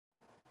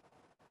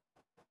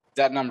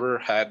That number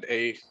had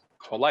a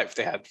whole life.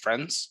 They had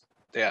friends,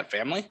 they had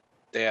family,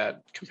 they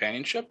had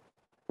companionship.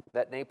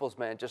 That Naples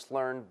man just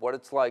learned what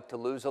it's like to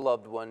lose a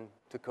loved one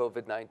to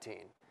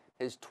COVID-19.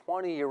 His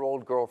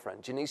 20-year-old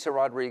girlfriend, Janisa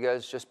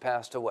Rodriguez, just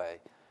passed away.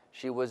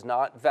 She was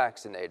not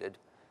vaccinated.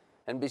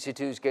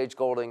 NBC2's Gage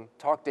Goulding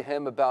talked to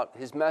him about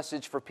his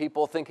message for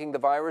people thinking the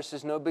virus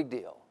is no big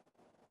deal.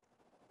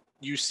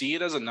 You see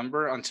it as a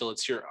number until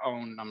it's your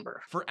own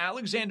number. For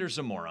Alexander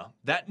Zamora,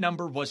 that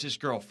number was his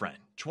girlfriend,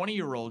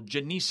 20-year-old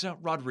Janisa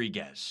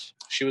Rodriguez.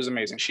 She was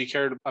amazing. She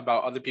cared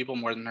about other people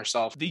more than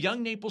herself. The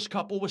young Naples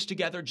couple was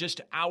together just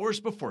hours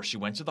before she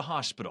went to the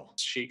hospital.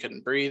 She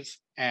couldn't breathe,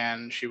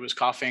 and she was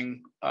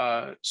coughing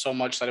so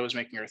much that it was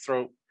making her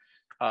throat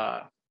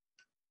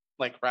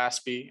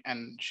raspy,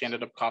 and she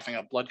ended up coughing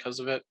up blood because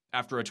of it.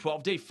 After a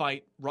 12-day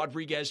fight,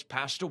 Rodriguez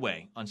passed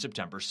away on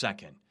September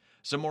 2nd.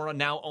 Zamora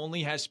now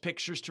only has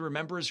pictures to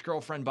remember his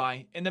girlfriend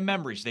by and the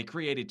memories they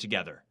created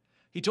together.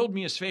 He told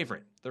me his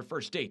favorite, their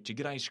first date to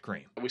get ice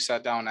cream. We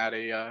sat down at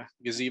a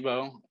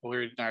gazebo, we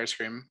were eating ice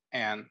cream,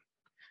 and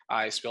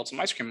I spilled some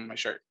ice cream on my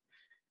shirt.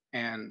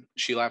 And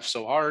she laughed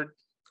so hard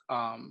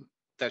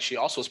that she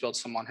also spilled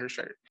some on her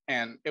shirt.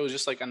 And it was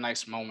just like a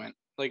nice moment.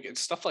 Like, it's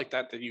stuff like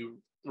that that you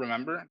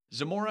remember.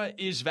 Zamora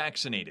is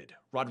vaccinated.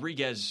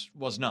 Rodriguez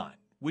was not,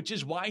 which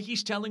is why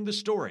he's telling the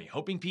story,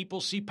 hoping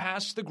people see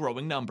past the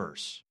growing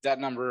numbers. That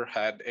number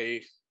had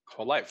a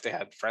whole life. They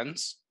had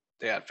friends,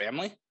 they had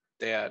family,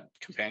 they had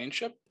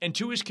companionship. And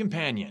to his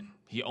companion,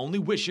 he only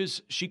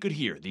wishes she could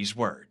hear these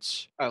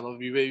words. I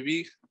love you,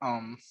 baby.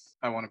 I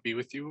want to be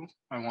with you.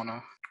 I want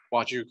to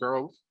watch you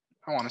grow.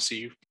 I want to see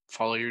you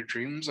follow your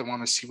dreams. I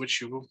want to see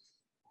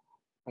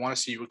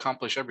you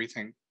accomplish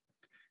everything.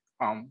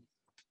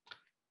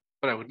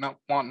 But I would not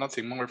want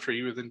nothing more for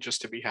you than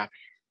just to be happy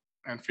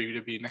and for you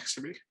to be next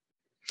to me.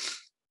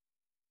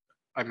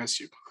 I miss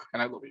you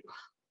and I love you.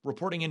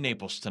 Reporting in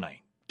Naples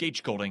tonight,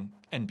 Gage Goulding,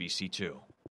 NBC2.